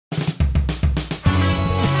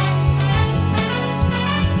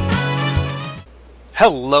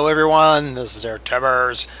Hello everyone, this is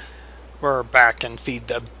DerTebbers. We're back in Feed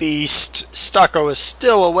the Beast. Stocko is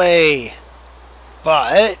still away,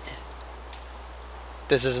 but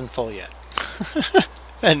this isn't full yet.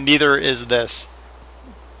 And neither is this.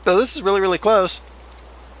 So this is really close.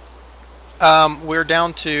 We're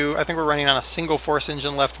down to, I think we're running on a single force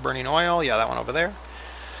engine left burning oil. Yeah, that one over there.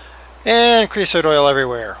 And creosote oil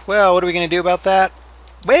everywhere. Well, what are we going to do about that?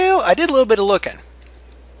 Well, I did a little bit of looking.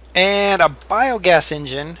 And a biogas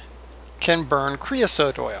engine can burn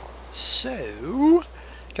creosote oil. So,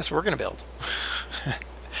 guess what we're going to build?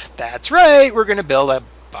 That's right, we're going to build a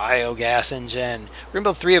biogas engine. We're going to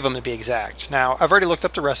build 3 of them to be exact. Now, I've already looked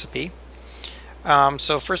up the recipe.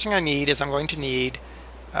 So first thing I need is I'm going to need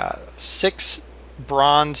 6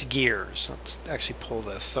 bronze gears. Let's actually pull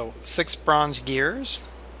this. So 6 bronze gears.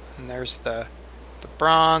 And there's the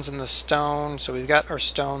bronze and the stone. So we've got our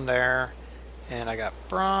stone there. And I got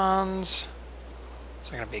bronze. It's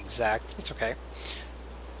not going to be exact. That's okay.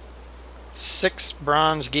 6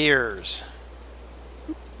 bronze gears.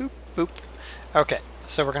 Boop, boop, boop. Okay,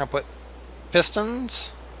 so we're going to put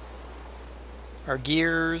pistons, our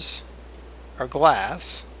gears, our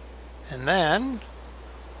glass, and then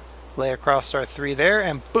lay across our 3 there,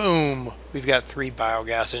 and boom! We've got 3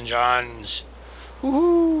 biogas engines.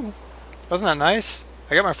 Woohoo! Wasn't that nice?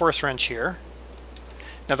 I got my force wrench here.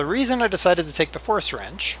 Now the reason I decided to take the force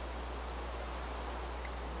wrench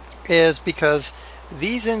is because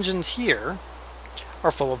these engines here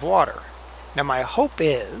are full of water. Now my hope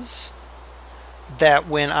is that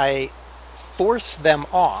when I force them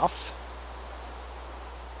off,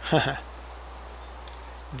 that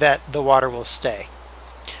the water will stay.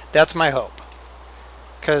 That's my hope.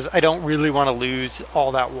 Because I don't really want to lose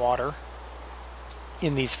all that water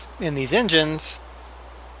in these engines,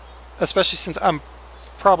 especially since I'm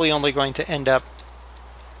probably only going to end up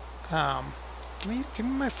give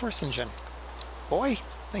me my force engine, boy.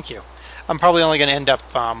 Thank you. I'm probably only going to end up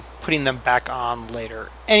putting them back on later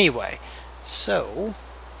anyway. So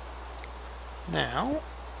now,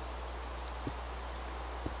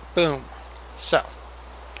 boom. So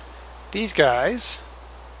these guys,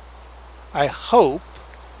 I hope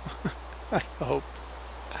I hope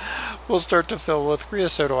will start to fill with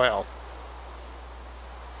creosote oil.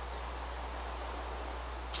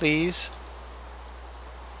 Please.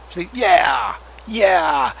 Please. Yeah!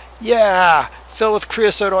 Yeah! Yeah! Fill with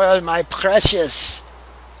creosote oil, my precious!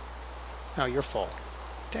 Oh, you're full.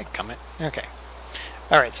 Dadgummit. Okay.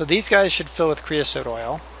 Alright, so these guys should fill with creosote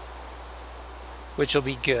oil, which will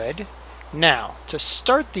be good. Now, to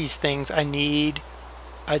start these things, I need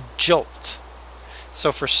a jolt.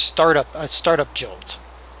 So for a startup jolt,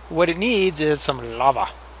 what it needs is some lava.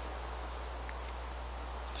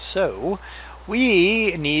 So,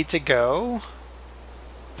 we need to go...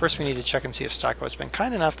 First we need to check and see if Stocko has been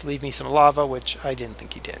kind enough to leave me some lava, which I didn't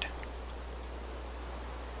think he did.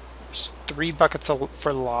 There's 3 buckets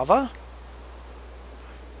for lava.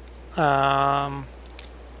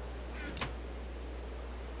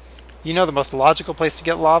 You know the most logical place to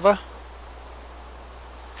get lava?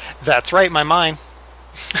 That's right, my mine.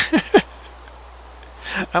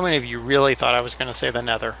 How many of you really thought I was going to say the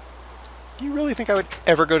Nether? Do you really think I would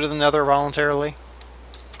ever go to the Nether voluntarily?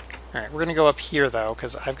 Alright, we're going to go up here though,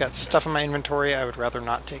 because I've got stuff in my inventory I would rather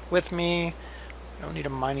not take with me. I don't need a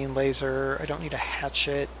mining laser. I don't need a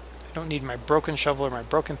hatchet. I don't need my broken shovel or my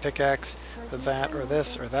broken pickaxe, or that, or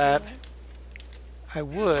this, or that. I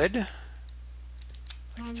would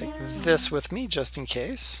take this with me just in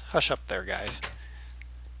case. Hush up there, guys.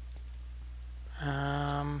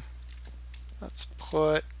 Let's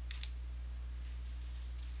put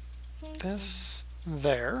this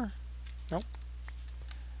there. Nope.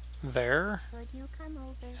 There.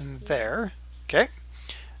 And there. Okay.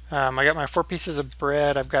 I got my 4 pieces of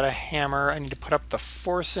bread. I've got a hammer. I need to put up the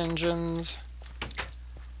force engines.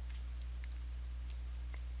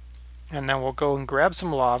 And then we'll go and grab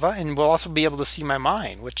some lava, and we'll also be able to see my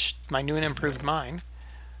mine, which my new and improved mine.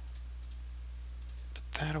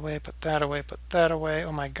 Put that away, put that away, put that away.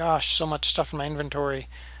 Oh my gosh, so much stuff in my inventory.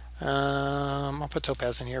 I'll put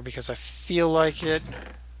topaz in here because I feel like it.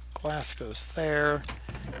 Glass goes there.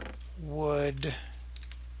 Wood.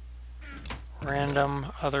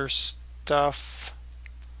 Random other stuff.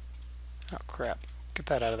 Oh crap. Get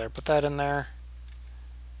that out of there. Put that in there.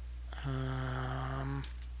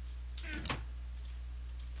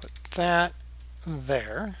 Put that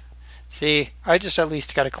there. See, I just at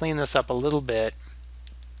least got to clean this up a little bit.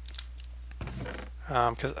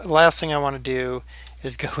 Because the last thing I want to do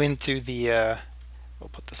is go into the... we'll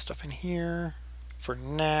put this stuff in here for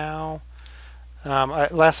now.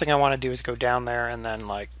 Last thing I want to do is go down there and then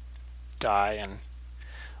like die and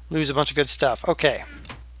Lose a bunch of good stuff. Okay.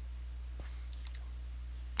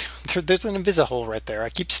 There's an invisi-hole right there. I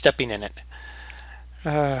keep stepping in it.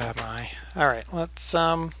 My. Alright, let's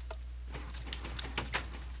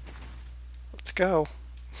go.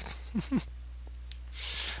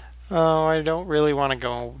 Oh, I don't really want to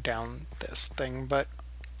go down this thing, but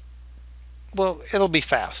well, it'll be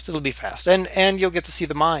fast. It'll be fast. And you'll get to see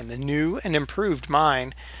the mine, the new and improved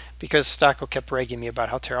mine, because Stocko kept ragging me about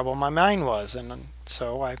how terrible my mine was, and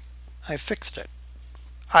so I fixed it.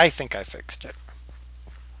 I think I fixed it.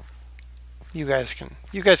 You guys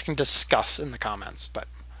can discuss in the comments, but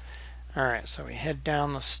all right, so we head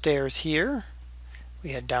down the stairs here.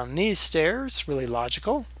 We head down these stairs, really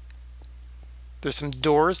logical. There's some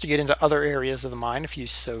doors to get into other areas of the mine if you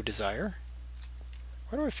so desire.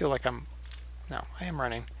 Why do I feel like I'm... No, I am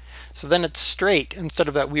running. So then it's straight instead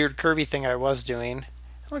of that weird curvy thing I was doing.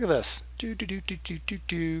 Look at this.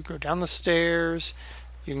 Go down the stairs.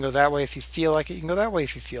 You can go that way if you feel like it. You can go that way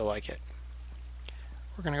if you feel like it.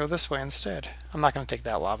 We're going to go this way instead. I'm not going to take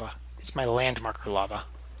that lava. It's my landmarker lava.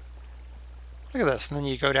 Look at this. And then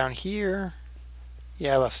you go down here.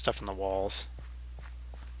 Yeah, I left stuff in the walls.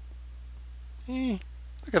 Look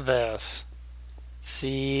at this.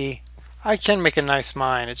 See? I can make a nice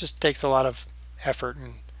mine. It just takes a lot of effort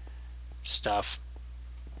and stuff.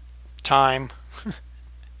 Time.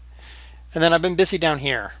 And then I've been busy down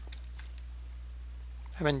here.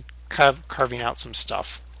 I've been carving out some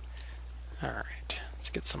stuff. Alright. Let's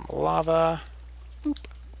get some lava. Boop.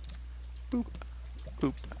 Boop.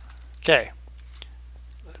 Boop. Okay.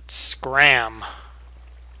 Let's scram.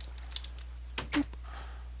 Boop.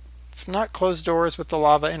 Let's not close doors with the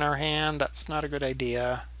lava in our hand. That's not a good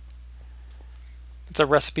idea. It's a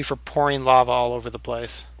recipe for pouring lava all over the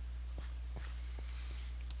place.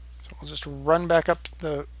 So we'll just run back up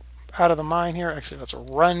out of the mine here. Actually, let's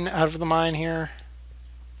run out of the mine here.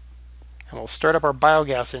 And we'll start up our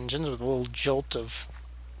biogas engines with a little jolt of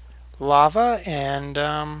lava, and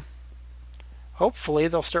hopefully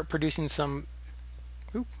they'll start producing some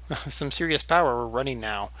some serious power. We're running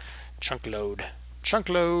now. Chunk load. Chunk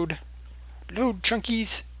load. Load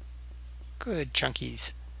chunkies. Good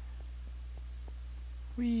chunkies.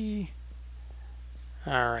 Whee.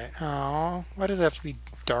 Alright. Oh, why does it have to be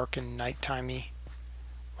dark and nightimey?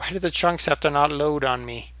 Why do the chunks have to not load on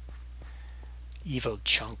me? Evil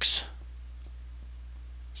chunks.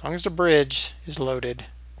 As long as the bridge is loaded,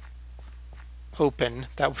 open,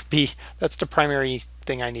 that's the primary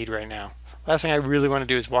thing I need right now. Last thing I really want to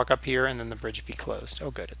do is walk up here and then the bridge be closed. Oh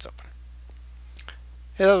good, it's open.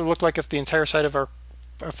 Yeah, that would look like if the entire side of our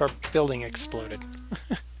building exploded.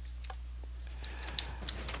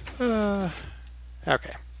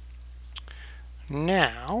 Okay.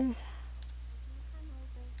 Now,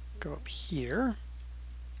 go up here,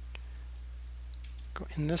 go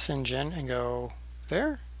in this engine and go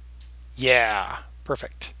there. Yeah,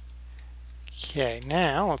 perfect. Okay,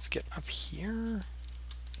 now let's get up here.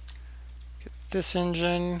 Get this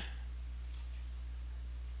engine.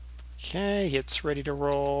 Okay, it's ready to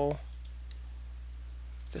roll.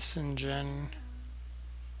 This engine.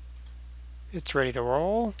 It's ready to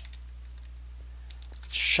roll.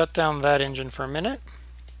 Let's shut down that engine for a minute.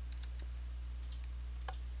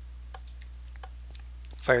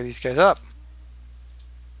 Fire these guys up.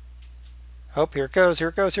 Oh, here it goes, here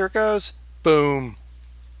it goes, here it goes. Boom.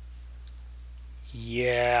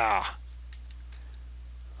 Yeah.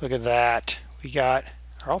 Look at that. We got...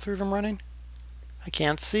 Are all three of them running? I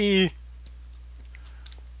can't see.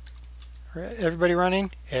 Everybody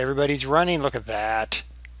running? Everybody's running. Look at that.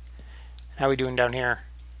 How are we doing down here?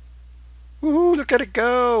 Woohoo, look at it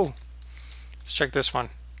go. Let's check this one.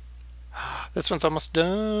 This one's almost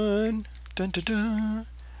done. Dun, dun, dun.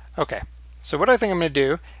 Okay, so what I think I'm going to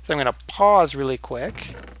do is I'm going to pause really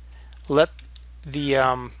quick. Let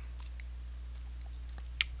the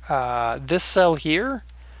this cell here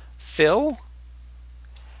fill.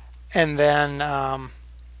 And then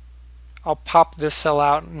I'll pop this cell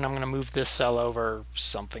out and I'm going to move this cell over,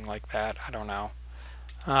 something like that. I don't know.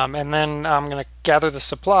 And then I'm going to gather the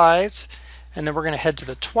supplies, and then we're going to head to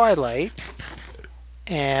the twilight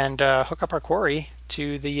and hook up our quarry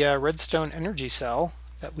to the redstone energy cell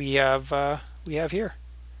that we have here.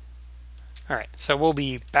 All right, so we'll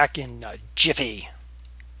be back in a jiffy.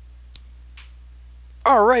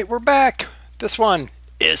 All right, we're back. This one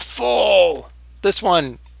is full. This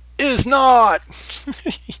one is not.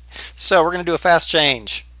 So we're going to do a fast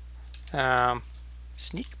change.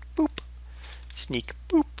 Sneak boop. Sneak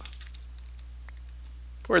boop.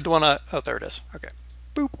 Where'd the one? Oh, there it is. Okay.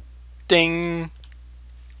 Boop. Ding.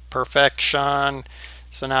 Perfection.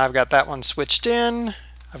 So now I've got that one switched in.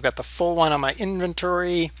 I've got the full one on my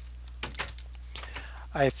inventory.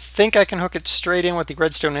 I think I can hook it straight in with the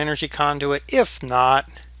redstone energy conduit. If not,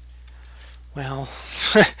 well,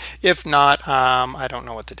 if not, I don't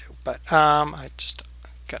know what to do. But I just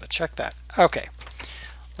got to check that. Okay,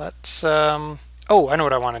 let's, oh, I know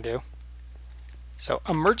what I want to do. So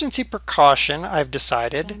emergency precaution, I've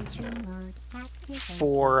decided,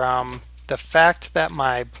 for the fact that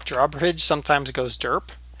my drawbridge sometimes goes derp,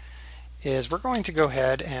 is we're going to go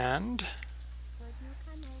ahead and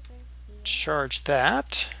charge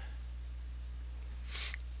that.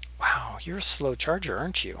 Wow, you're a slow charger,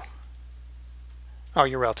 aren't you? Oh,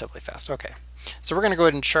 you're relatively fast. Okay. So we're going to go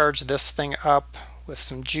ahead and charge this thing up with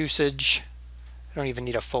some juicage. I don't even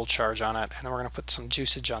need a full charge on it. And then we're going to put some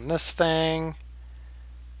juicage on this thing.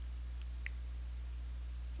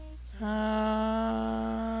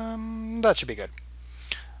 That should be good.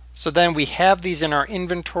 So then we have these in our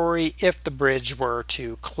inventory if the bridge were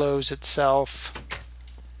to close itself.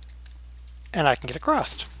 And I can get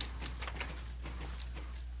across.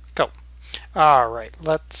 Go. All right,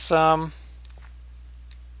 let's go.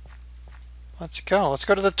 Let's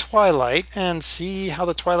go to the Twilight and see how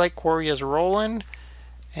the Twilight Quarry is rolling.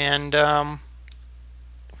 And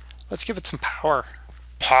let's give it some power.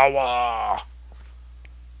 Power!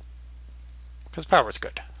 Because power is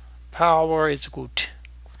good. Power is good.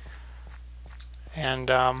 And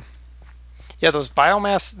yeah, those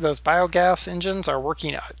biogas engines are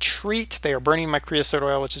working a treat. They are burning my creosote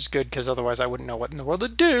oil, which is good because otherwise I wouldn't know what in the world to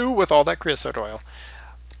do with all that creosote oil.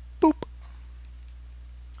 Boop.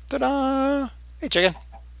 Ta-da! Hey, chicken.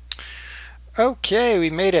 Okay, we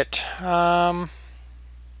made it.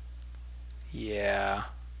 Yeah.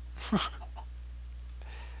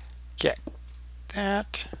 Okay.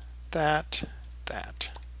 That.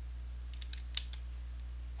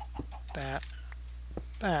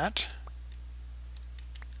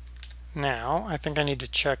 Now, I think I need to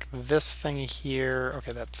check this thing here.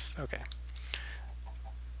 Okay, that's okay.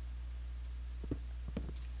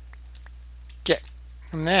 Okay.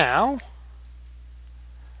 Now,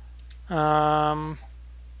 does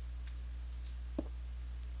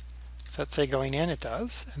that say going in? It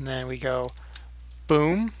does. And then we go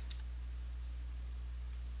boom.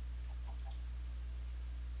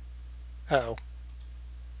 Uh-oh.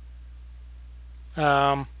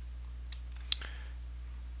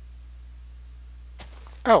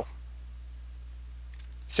 Oh.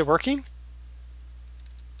 Is it working?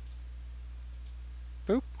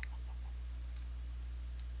 Boop.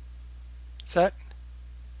 Is that?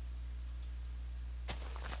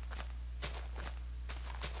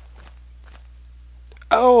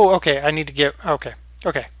 Oh, okay. I need to get... Okay.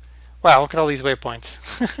 Okay. Wow, look at all these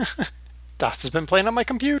waypoints. DOS has been playing on my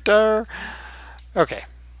computer. Okay.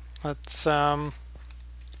 Let's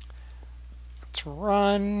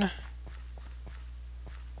run.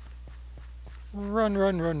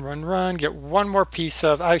 Run. Get one more piece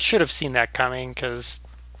of... I should have seen that coming because,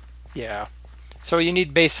 yeah. So you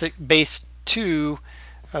need base 2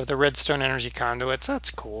 of the redstone energy conduits. That's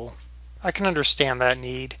cool. I can understand that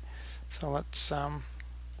need. So let's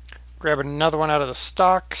grab another one out of the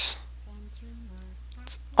stocks.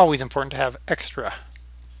 It's always important to have extra,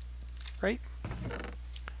 right?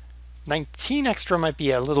 19 extra might be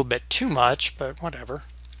a little bit too much, but whatever.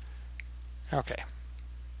 Okay.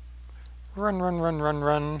 Run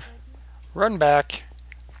back,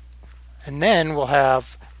 and then we'll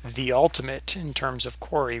have the ultimate in terms of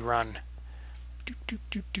quarry run.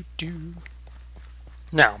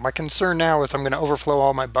 Now, my concern now is I'm going to overflow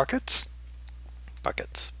all my barrels,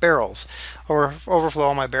 or overflow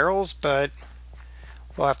all my barrels, but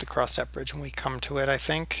we'll have to cross that bridge when we come to it, I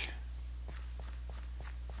think.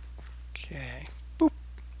 Okay, boop,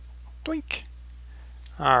 doink.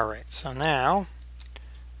 All right, so now,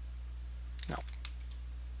 no,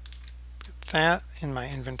 put that in my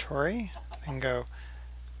inventory and go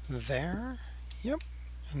there. Yep,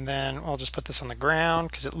 and then I'll just put this on the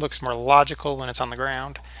ground because it looks more logical when it's on the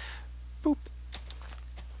ground. Boop.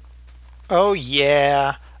 Oh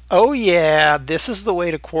yeah, this is the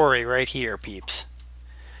way to quarry right here, peeps.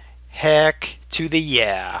 Heck to the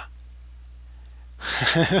yeah.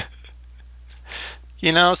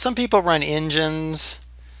 You know, some people run engines,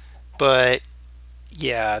 but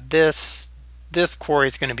yeah, this quarry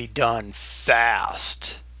is going to be done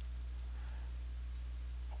fast.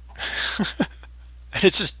 And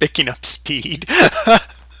it's just picking up speed.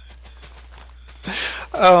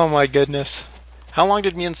 Oh my goodness. How long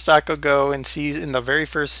did me and Stocko go in the very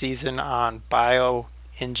first season on bio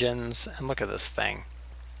engines? And look at this thing.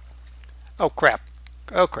 Oh crap.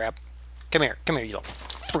 Oh crap. Come here, you little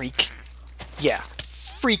freak. Yeah,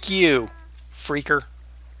 freak you, freaker.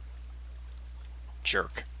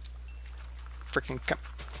 Jerk. freaking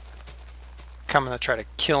coming to try to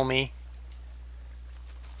kill me.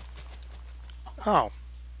 Oh,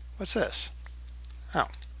 what's this? Oh,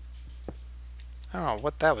 I don't know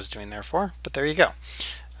what that was doing there for, but there you go.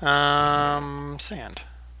 Sand.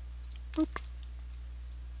 Boop.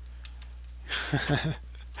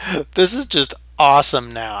 This is just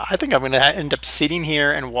awesome now. I think I'm going to end up sitting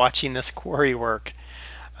here and watching this quarry work.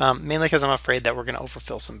 Mainly because I'm afraid that we're going to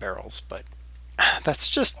overfill some barrels, but that's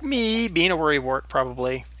just me being a worrywart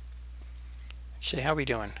probably. Actually, how are we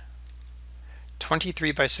doing?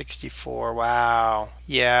 23 by 64. Wow.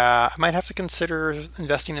 Yeah, I might have to consider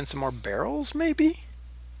investing in some more barrels, maybe?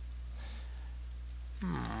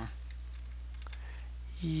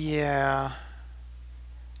 Yeah.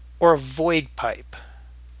 Or a void pipe.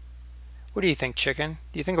 What do you think, chicken?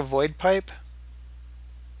 Do you think a void pipe?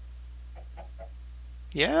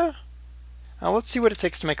 Yeah? Let's see what it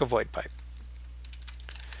takes to make a void pipe.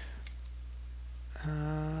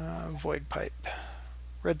 Void pipe.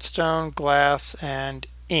 Redstone, glass, and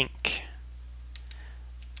ink.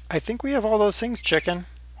 I think we have all those things, chicken.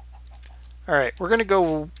 Alright, we're going to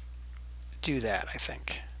go do that, I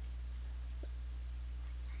think.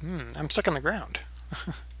 I'm stuck on the ground.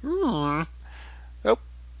 Oh,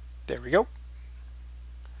 there we go.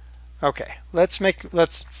 Okay, let's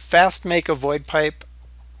fast make a void pipe.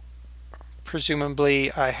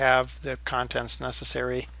 Presumably I have the contents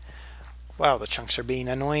necessary. Wow, the chunks are being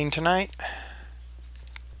annoying tonight.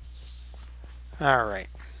 Alright.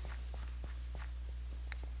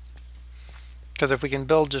 Because if we can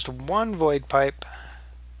build just one void pipe,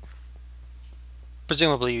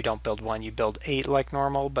 presumably you don't build one, you build 8 like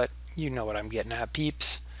normal, but you know what I'm getting at,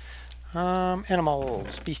 peeps.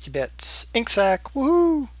 Animals, beastie bits, ink sac,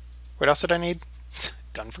 woohoo! What else did I need?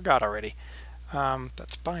 Done forgot already.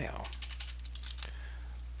 That's bio.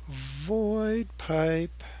 Void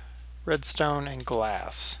pipe, redstone, and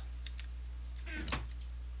glass.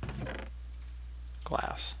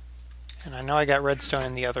 Glass. And I know I got redstone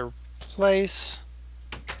in the other place.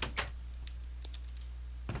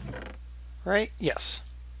 Right? Yes.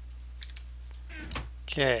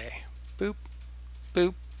 Okay. Boop,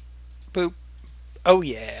 boop, boop. Oh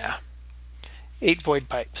yeah. 8 void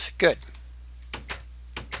pipes. Good.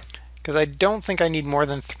 Because I don't think I need more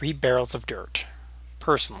than 3 barrels of dirt.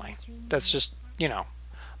 Personally. That's just, you know,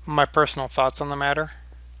 my personal thoughts on the matter.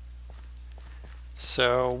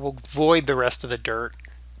 So we'll void the rest of the dirt.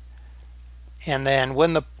 And then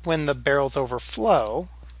when the barrels overflow,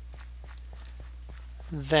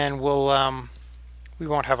 then we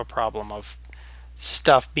won't have a problem of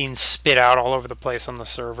stuff being spit out all over the place on the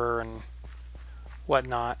server and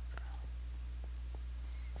whatnot.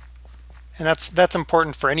 And that's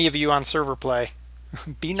important for any of you on server play.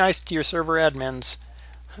 Be nice to your server admins.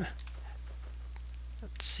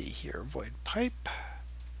 Let's see here, void pipe.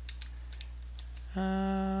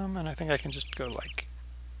 And I think I can just go like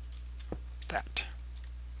that.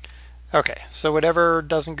 Okay, so whatever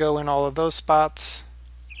doesn't go in all of those spots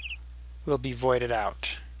will be voided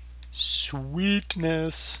out.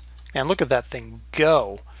 Sweetness. Man, look at that thing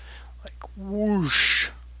go. Like whoosh.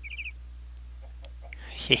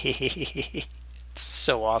 It's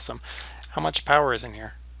so awesome. How much power is in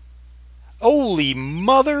here? Holy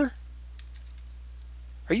mother!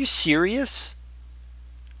 Are you serious?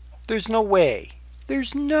 There's no way.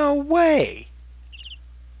 There's no way.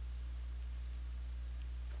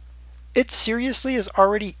 It seriously has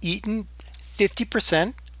already eaten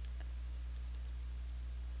 50%?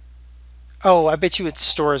 Oh, I bet you it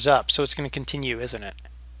stores up, so it's going to continue, isn't it?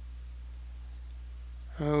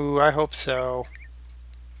 Oh, I hope so.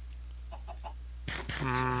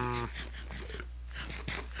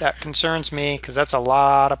 That concerns me, because that's a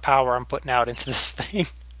lot of power I'm putting out into this thing.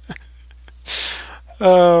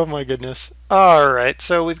 Oh my goodness. Alright,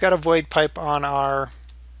 so we've got a void pipe on our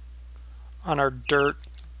dirt.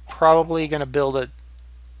 Probably going to build a...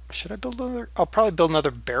 Should I build another? I'll probably build another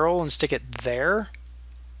barrel and stick it there.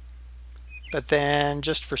 But then,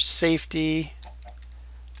 just for safety,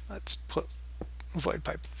 let's put void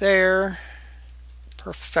pipe there.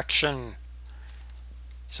 Perfection.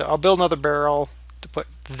 So I'll build another barrel to put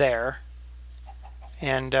there.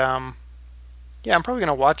 And yeah, I'm probably going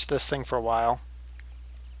to watch this thing for a while.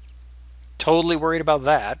 Totally worried about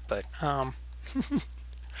that, but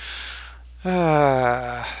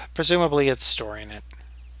presumably it's storing it.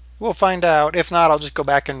 We'll find out. If not, I'll just go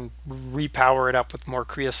back and repower it up with more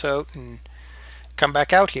creosote and come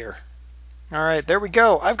back out here. All right, there we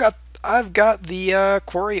go. I've got the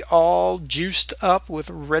quarry all juiced up with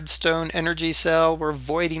redstone energy cell. We're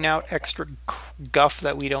voiding out extra guff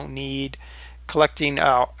that we don't need, collecting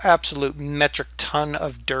an absolute metric ton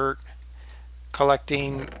of dirt,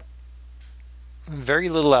 collecting very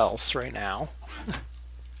little else right now.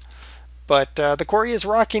 But the quarry is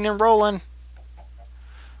rocking and rolling.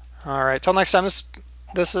 Alright, till next time,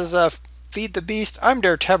 this is Feed the Beast. I'm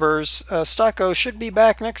DerTebbers. Stocko should be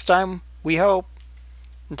back next time, we hope.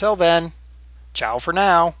 Until then, ciao for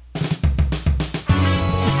now.